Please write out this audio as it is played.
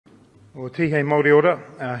O tihei Māori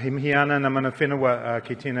ora, he mihi ana na mana whenua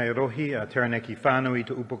ki tēnei rohi, Taranaki whānau I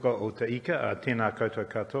te upaka o te ika, tēnā koutou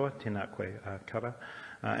katoa, tēnā koe kara.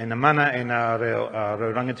 E na mana e nā reo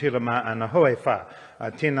rangatira mā ana hoe whā,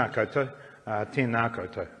 tēnā koutou,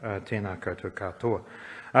 tēnā koutou katoa.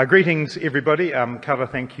 Greetings everybody, Kara,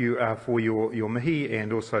 thank you for your mihi,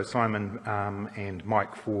 and also Simon and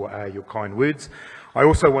Mike for your kind words. I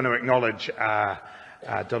also want to acknowledge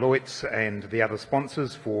Deloitte and the other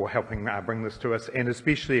sponsors for helping bring this to us, and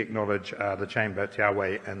especially acknowledge the Chamber, Te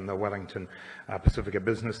Awe and the Wellington Pacifica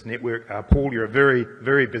Business Network. Paul, you're a very,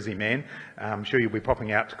 very busy man. I'm sure you'll be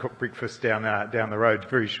popping out to cook breakfast down the road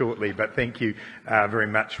very shortly, but thank you very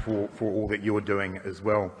much for all that you're doing as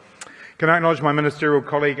well. Can I acknowledge my ministerial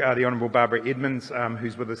colleague, the Honourable Barbara Edmonds,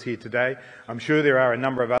 who's with us here today. I'm sure there are a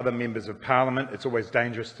number of other members of Parliament. It's always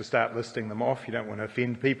dangerous to start listing them off. You don't want to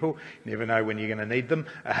offend people. You never know when you're going to need them.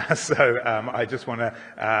 I just want to,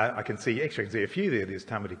 I can see a few there. There's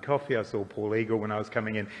Tamati Coffee. I saw Paul Eagle when I was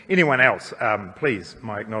coming in. Anyone else, please,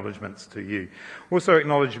 my acknowledgements to you. Also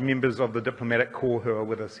acknowledge members of the Diplomatic Corps who are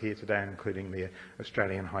with us here today, including the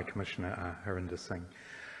Australian High Commissioner, Harinder Singh.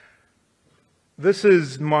 This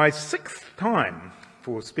is my 6th time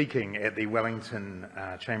for speaking at the Wellington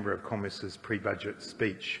Chamber of Commerce's pre-budget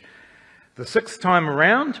speech. The 6th time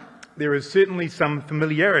around, there is certainly some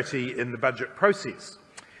familiarity in the budget process.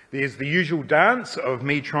 There's the usual dance of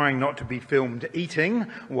me trying not to be filmed eating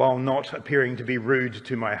while not appearing to be rude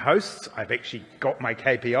to my hosts. I've actually got my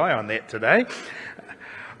KPI on that today.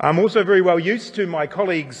 I'm also very well used to my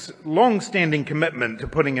colleagues' long-standing commitment to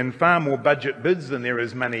putting in far more budget bids than there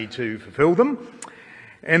is money to fulfil them.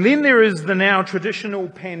 And then there is the now traditional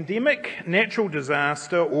pandemic, natural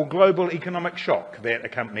disaster or global economic shock that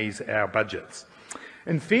accompanies our budgets.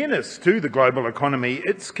 In fairness to the global economy,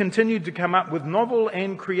 it's continued to come up with novel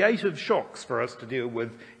and creative shocks for us to deal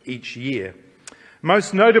with each year.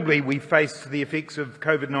 Most notably, we faced the effects of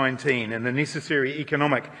COVID-19 and the necessary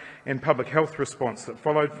economic and public health response that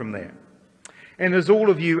followed from that. And as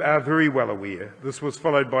all of you are very well aware, this was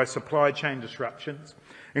followed by supply chain disruptions,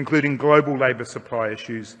 including global labour supply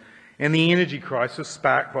issues and the energy crisis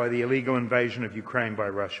sparked by the illegal invasion of Ukraine by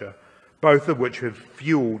Russia, both of which have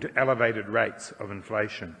fuelled elevated rates of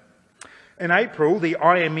inflation. In April, the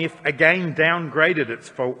IMF again downgraded its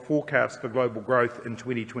forecast for global growth in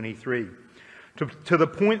 2023. To the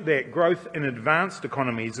point that growth in advanced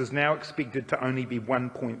economies is now expected to only be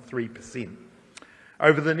 1.3%.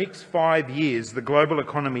 Over the next 5 years, the global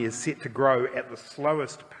economy is set to grow at the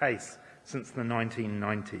slowest pace since the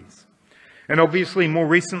 1990s. And obviously, more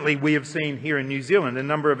recently, we have seen here in New Zealand a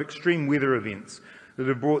number of extreme weather events that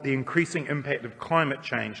have brought the increasing impact of climate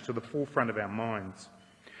change to the forefront of our minds.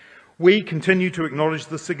 We continue to acknowledge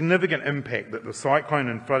the significant impact that the cyclone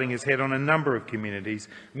and flooding has had on a number of communities,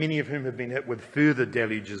 many of whom have been hit with further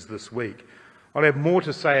deluges this week. I'll have more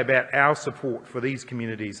to say about our support for these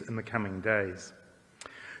communities in the coming days.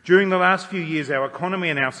 During the last few years, our economy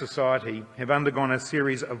and our society have undergone a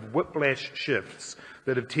series of whiplash shifts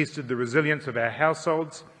that have tested the resilience of our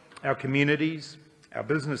households, our communities, our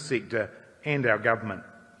business sector, and our government.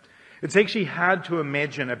 It's actually hard to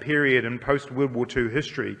imagine a period in post-World War II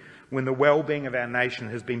history when the well-being of our nation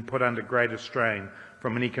has been put under greater strain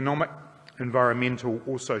from an economic, environmental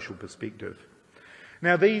or social perspective.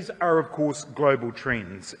 Now, these are of course global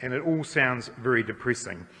trends, and it all sounds very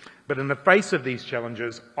depressing. But in the face of these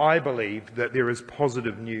challenges, I believe that there is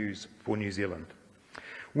positive news for New Zealand.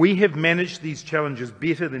 We have managed these challenges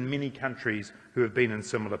better than many countries who have been in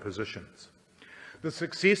similar positions. The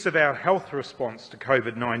success of our health response to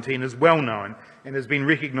COVID-19 is well known and has been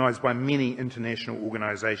recognised by many international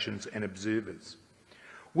organisations and observers.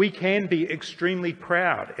 We can be extremely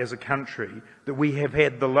proud as a country that we have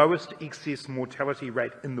had the lowest excess mortality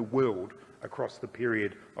rate in the world across the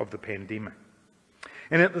period of the pandemic.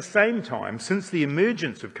 And at the same time, since the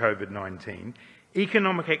emergence of COVID-19,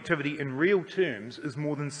 economic activity in real terms is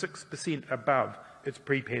more than 6% above its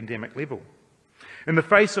pre-pandemic level. In the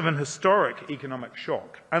face of an historic economic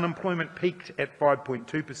shock, unemployment peaked at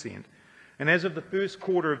 5.2%, and as of the first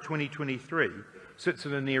quarter of 2023, sits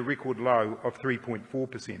at a near record low of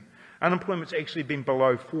 3.4%. Unemployment's actually been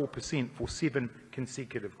below 4% for 7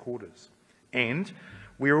 consecutive quarters. And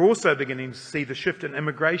we are also beginning to see the shift in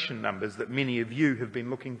immigration numbers that many of you have been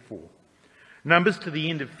looking for. Numbers to the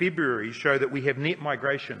end of February show that we have net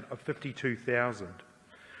migration of 52,000.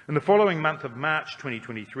 In the following month of March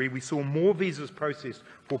 2023, we saw more visas processed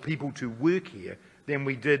for people to work here than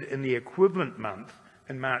we did in the equivalent month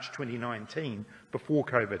in March 2019 before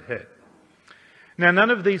COVID hit. Now, none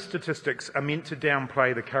of these statistics are meant to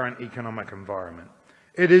downplay the current economic environment.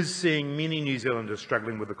 It is seeing many New Zealanders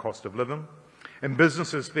struggling with the cost of living and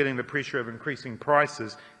businesses feeling the pressure of increasing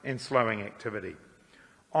prices and slowing activity.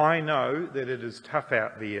 I know that it is tough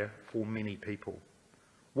out there for many people.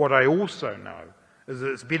 What I also know is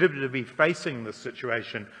that it's better to be facing this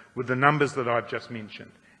situation with the numbers that I've just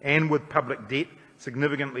mentioned, and with public debt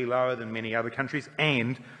significantly lower than many other countries,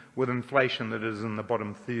 and with inflation that is in the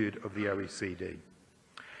bottom third of the OECD.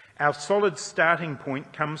 Our solid starting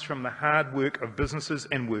point comes from the hard work of businesses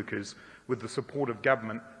and workers with the support of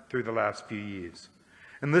government through the last few years.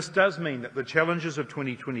 And this does mean that the challenges of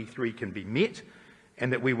 2023 can be met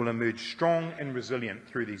and that we will emerge strong and resilient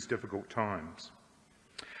through these difficult times.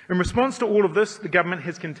 In response to all of this, the government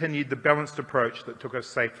has continued the balanced approach that took us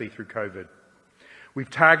safely through COVID. We've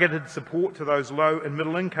targeted support to those low and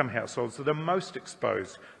middle income households that are most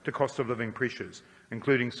exposed to cost of living pressures,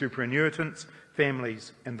 including superannuitants,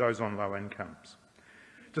 families and those on low incomes.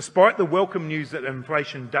 Despite the welcome news that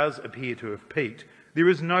inflation does appear to have peaked, there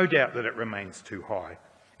is no doubt that it remains too high,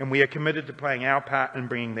 and we are committed to playing our part in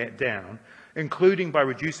bringing that down, including by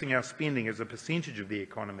reducing our spending as a percentage of the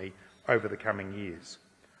economy over the coming years.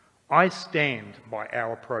 I stand by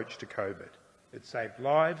our approach to COVID. It saved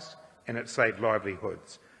lives and it saved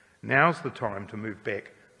livelihoods. Now's the time to move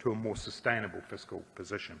back to a more sustainable fiscal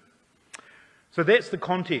position. So that's the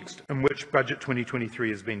context in which Budget 2023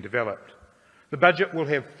 has been developed. The budget will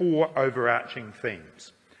have 4 overarching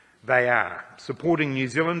themes. They are supporting New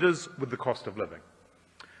Zealanders with the cost of living,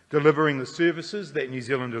 delivering the services that New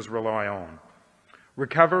Zealanders rely on,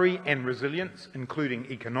 recovery and resilience, including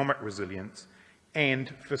economic resilience,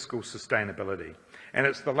 and fiscal sustainability. And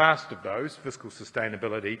it's the last of those, fiscal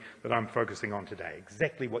sustainability, that I'm focusing on today.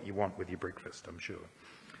 Exactly what you want with your breakfast, I'm sure.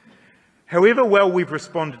 However well we've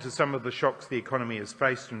responded to some of the shocks the economy has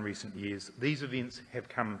faced in recent years, these events have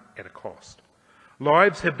come at a cost.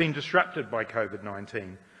 Lives have been disrupted by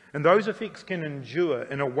COVID-19, and those effects can endure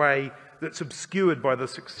in a way that's obscured by the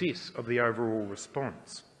success of the overall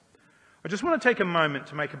response. I just want to take a moment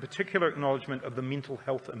to make a particular acknowledgement of the mental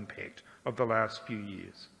health impact of the last few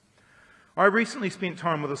years. I recently spent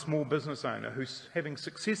time with a small business owner who, having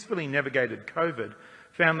successfully navigated COVID,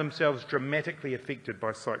 found themselves dramatically affected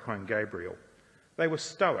by Cyclone Gabriel. They were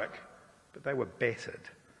stoic, but they were battered.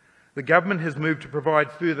 The government has moved to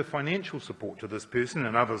provide further financial support to this person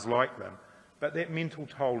and others like them, but that mental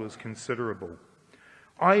toll is considerable.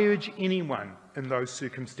 I urge anyone in those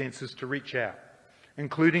circumstances to reach out,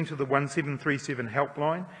 including to the 1737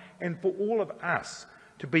 helpline, and for all of us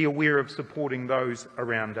to be aware of supporting those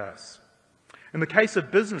around us. In the case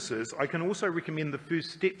of businesses, I can also recommend the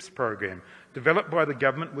First Steps program developed by the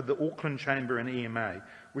government with the Auckland Chamber and EMA,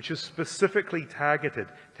 which is specifically targeted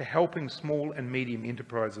to helping small and medium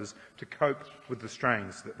enterprises to cope with the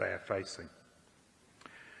strains that they are facing.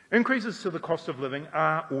 Increases to the cost of living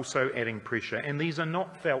are also adding pressure, and these are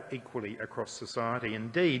not felt equally across society.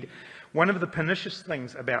 Indeed, one of the pernicious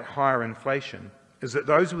things about higher inflation is that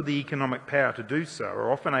those with the economic power to do so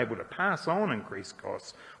are often able to pass on increased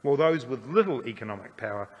costs, while those with little economic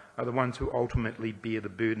power are the ones who ultimately bear the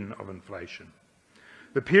burden of inflation.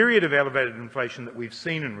 The period of elevated inflation that we've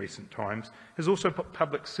seen in recent times has also put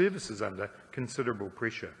public services under considerable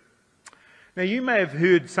pressure. Now, you may have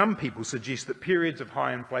heard some people suggest that periods of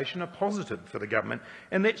high inflation are positive for the government,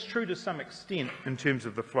 and that's true to some extent in terms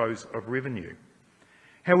of the flows of revenue.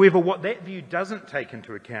 However, what that view doesn't take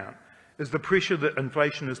into account is the pressure that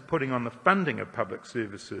inflation is putting on the funding of public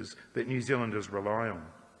services that New Zealanders rely on.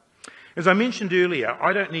 As I mentioned earlier,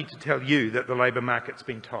 I don't need to tell you that the labour market's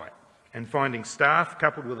been tight, and finding staff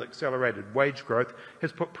coupled with accelerated wage growth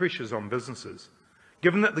has put pressures on businesses.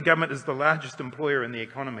 Given that the government is the largest employer in the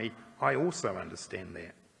economy, I also understand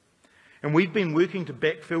that. And we've been working to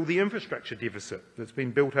backfill the infrastructure deficit that's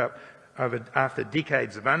been built up after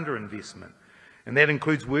decades of underinvestment. And that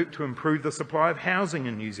includes work to improve the supply of housing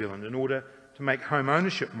in New Zealand in order to make home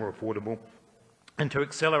ownership more affordable and to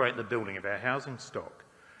accelerate the building of our housing stock.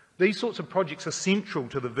 These sorts of projects are central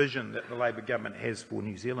to the vision that the Labour government has for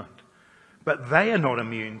New Zealand. But they are not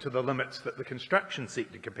immune to the limits that the construction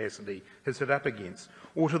sector capacity has hit up against,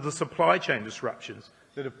 or to the supply chain disruptions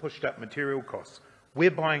that have pushed up material costs. We're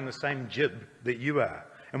buying the same jib that you are,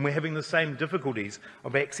 and we're having the same difficulties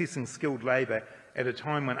of accessing skilled labour at a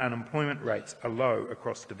time when unemployment rates are low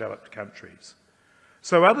across developed countries.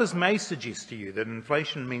 So others may suggest to you that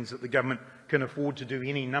inflation means that the government can afford to do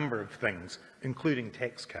any number of things, including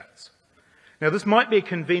tax cuts. Now, this might be a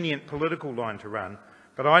convenient political line to run,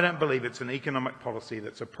 but I don't believe it's an economic policy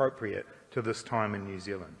that's appropriate to this time in New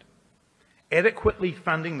Zealand. Adequately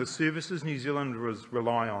funding the services New Zealanders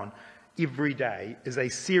rely on every day is a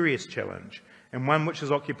serious challenge, and one which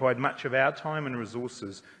has occupied much of our time and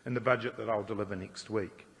resources in the budget that I'll deliver next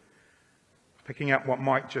week. Picking up what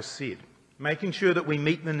Mike just said, making sure that we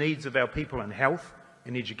meet the needs of our people in health,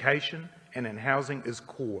 in education and in housing is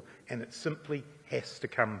core, and it simply has to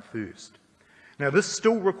come first. Now, this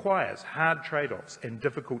still requires hard trade-offs and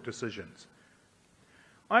difficult decisions.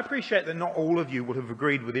 I appreciate that not all of you would have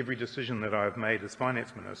agreed with every decision that I have made as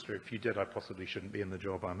Finance Minister. If you did, I possibly shouldn't be in the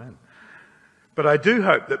job I'm in. But I do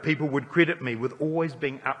hope that people would credit me with always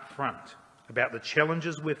being upfront about the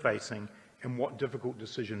challenges we're facing and what difficult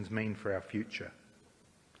decisions mean for our future.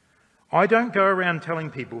 I don't go around telling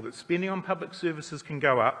people that spending on public services can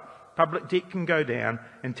go up, public debt can go down,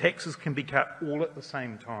 and taxes can be cut all at the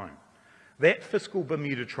same time. That fiscal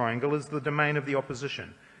Bermuda Triangle is the domain of the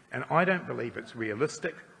opposition, and I don't believe it's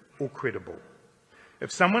realistic or credible.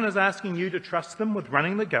 If someone is asking you to trust them with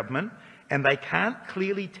running the government and they can't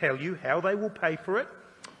clearly tell you how they will pay for it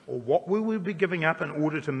or what we will be giving up in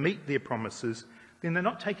order to meet their promises, then they're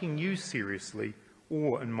not taking you seriously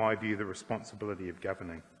or, in my view, the responsibility of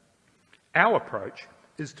governing. Our approach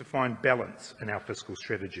is to find balance in our fiscal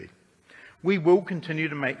strategy. We will continue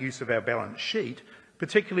to make use of our balance sheet,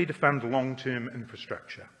 particularly to fund long-term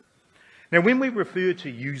infrastructure. Now, when we refer to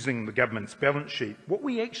using the government's balance sheet, what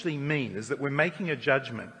we actually mean is that we're making a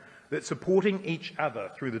judgment that supporting each other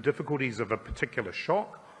through the difficulties of a particular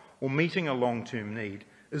shock or meeting a long-term need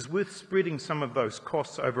is worth spreading some of those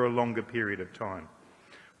costs over a longer period of time.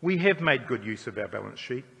 We have made good use of our balance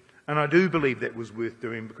sheet, and I do believe that was worth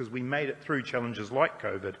doing because we made it through challenges like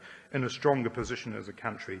COVID in a stronger position as a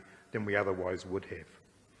country than we otherwise would have.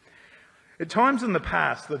 At times in the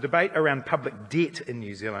past, the debate around public debt in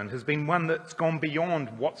New Zealand has been one that's gone beyond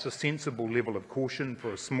what's a sensible level of caution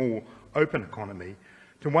for a small, open economy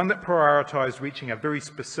to one that prioritised reaching a very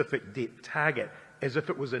specific debt target as if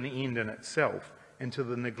it was an end in itself and to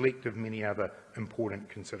the neglect of many other important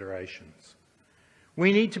considerations.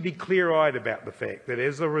 We need to be clear-eyed about the fact that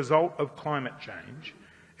as a result of climate change,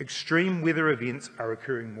 extreme weather events are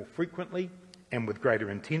occurring more frequently and with greater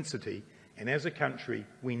intensity, and as a country,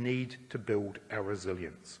 we need to build our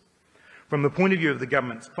resilience. From the point of view of the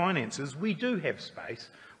government's finances, we do have space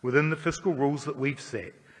within the fiscal rules that we've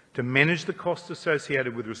set to manage the costs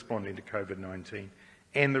associated with responding to COVID-19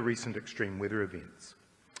 and the recent extreme weather events.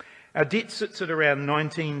 Our debt sits at around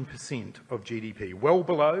 19% of GDP, well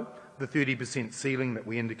below the 30% ceiling that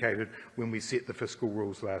we indicated when we set the fiscal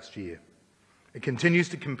rules last year. It continues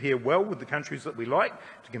to compare well with the countries that we like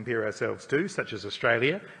to compare ourselves to, such as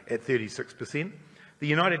Australia at 36%, the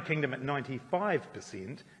United Kingdom at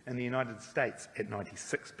 95%, and the United States at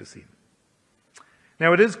 96%.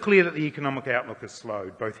 Now, it is clear that the economic outlook has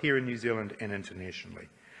slowed, both here in New Zealand and internationally,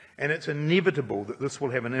 and it's inevitable that this will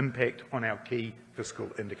have an impact on our key fiscal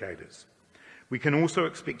indicators. We can also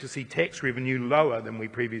expect to see tax revenue lower than we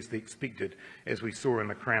previously expected, as we saw in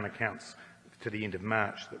the Crown accounts to the end of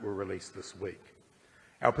March that were released this week.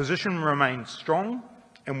 Our position remains strong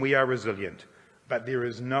and we are resilient, but there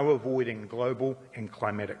is no avoiding global and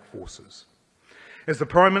climatic forces. As the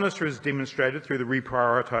Prime Minister has demonstrated through the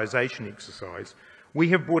reprioritisation exercise, we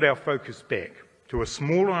have brought our focus back to a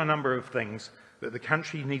smaller number of things that the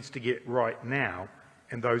country needs to get right now,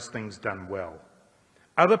 and those things done well.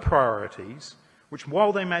 Other priorities, which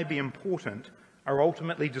while they may be important, are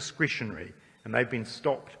ultimately discretionary and they've been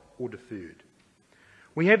stopped or deferred.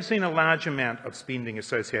 We have seen a large amount of spending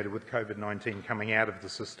associated with COVID-19 coming out of the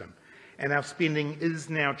system, and our spending is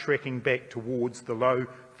now tracking back towards the low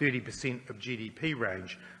 30% of GDP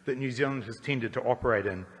range that New Zealand has tended to operate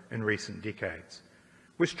in recent decades.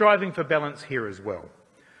 We're striving for balance here as well.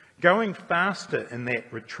 Going faster in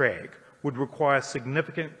that track would require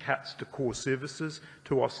significant cuts to core services,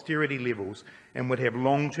 to austerity levels, and would have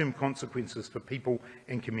long-term consequences for people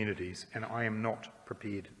and communities, and I am not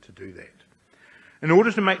prepared to do that. In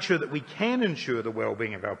order to make sure that we can ensure the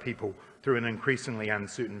well-being of our people through an increasingly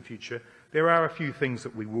uncertain future, there are a few things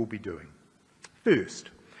that we will be doing.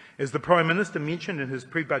 First, as the Prime Minister mentioned in his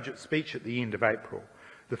pre-budget speech at the end of April,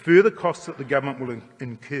 the further costs that the government will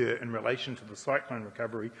incur in relation to the cyclone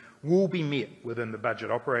recovery will be met within the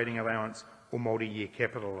budget operating allowance or multi-year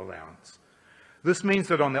capital allowance. This means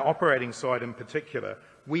that on the operating side in particular,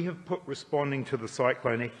 we have put responding to the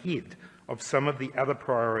cyclone ahead of some of the other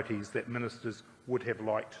priorities that ministers would have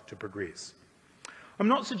liked to progress. I'm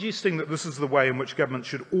not suggesting that this is the way in which government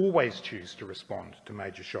should always choose to respond to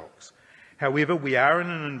major shocks. However, we are in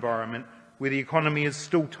an environment where the economy is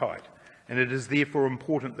still tight, and it is therefore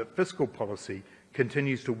important that fiscal policy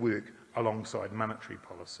continues to work alongside monetary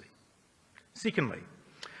policy. Secondly,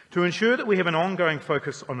 to ensure that we have an ongoing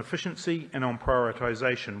focus on efficiency and on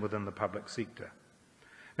prioritisation within the public sector.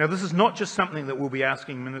 Now, this is not just something that we'll be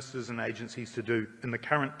asking ministers and agencies to do in the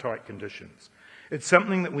current tight conditions. It's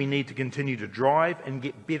something that we need to continue to drive and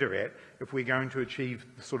get better at if we're going to achieve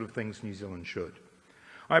the sort of things New Zealand should.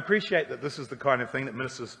 I appreciate that this is the kind of thing that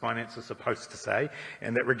Ministers of Finance are supposed to say,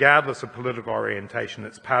 and that regardless of political orientation,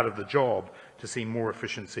 it's part of the job to see more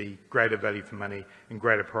efficiency, greater value for money, and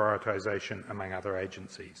greater prioritisation among other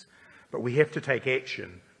agencies. But we have to take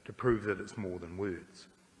action to prove that it's more than words.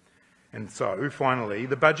 And so, finally,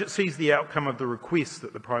 the budget sees the outcome of the request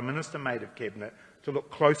that the Prime Minister made of Cabinet to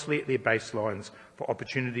look closely at their baselines for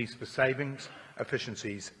opportunities for savings,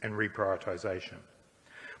 efficiencies and reprioritisation.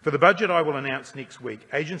 For the budget I will announce next week,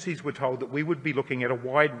 agencies were told that we would be looking at a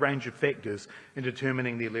wide range of factors in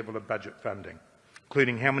determining their level of budget funding,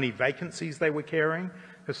 including how many vacancies they were carrying,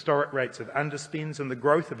 historic rates of underspends and the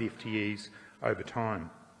growth of FTEs over time.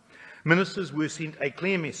 Ministers were sent a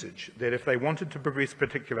clear message that if they wanted to progress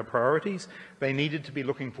particular priorities, they needed to be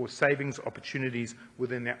looking for savings opportunities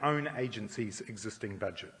within their own agencies' existing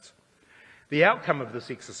budgets. The outcome of this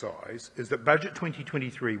exercise is that Budget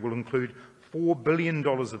 2023 will include $4 billion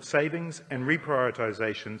of savings and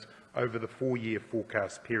reprioritisations over the 4-year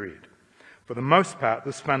forecast period. For the most part,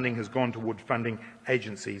 this funding has gone toward funding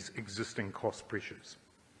agencies' existing cost pressures.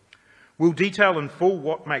 We'll detail in full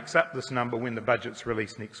what makes up this number when the budget's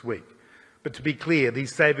released next week. But to be clear,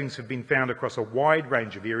 these savings have been found across a wide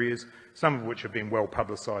range of areas, some of which have been well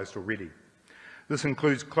publicised already. This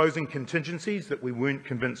includes closing contingencies that we weren't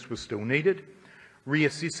convinced were still needed,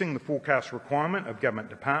 reassessing the forecast requirement of government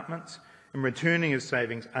departments, and returning as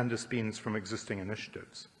savings underspends from existing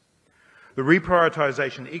initiatives. The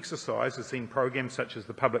reprioritisation exercise has seen programs such as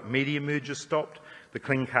the public media merger stopped, the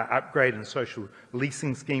clean car upgrade and social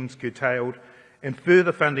leasing schemes curtailed, and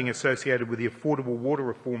further funding associated with the affordable water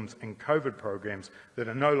reforms and COVID programs that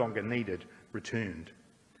are no longer needed returned.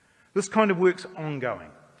 This kind of work's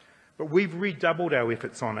ongoing, but we've redoubled our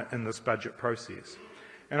efforts on it in this budget process.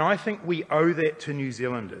 And I think we owe that to New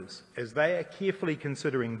Zealanders as they are carefully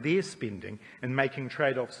considering their spending and making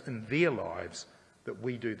trade-offs in their lives that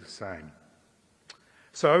we do the same.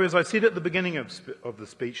 So, as I said at the beginning of the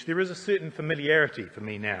speech, there is a certain familiarity for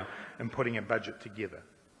me now in putting a budget together.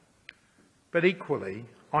 But equally,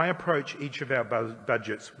 I approach each of our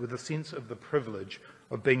budgets with a sense of the privilege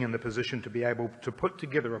of being in the position to be able to put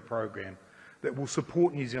together a program that will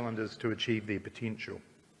support New Zealanders to achieve their potential.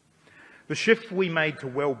 The shift we made to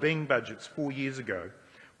wellbeing budgets 4 years ago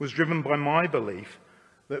was driven by my belief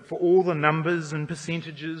that for all the numbers and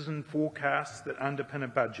percentages and forecasts that underpin a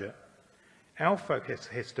budget, our focus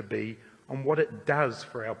has to be on what it does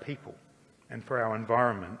for our people and for our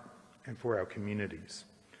environment and for our communities.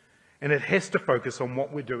 And it has to focus on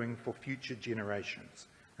what we're doing for future generations.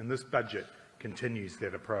 And this budget continues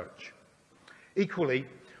that approach. Equally,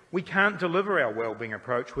 we can't deliver our wellbeing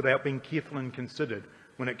approach without being careful and considered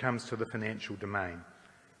when it comes to the financial domain.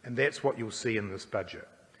 And that's what you'll see in this budget.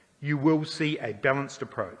 You will see a balanced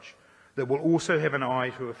approach that will also have an eye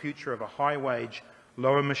to a future of a high-wage,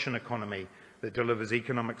 low-emission economy that delivers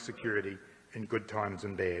economic security in good times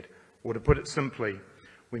and bad. Or to put it simply,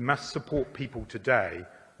 we must support people today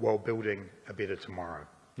while building a better tomorrow.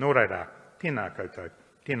 Nō reira, tēnā koutou,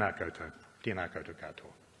 tēnā koutou, tēnā koutou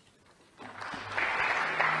katoa.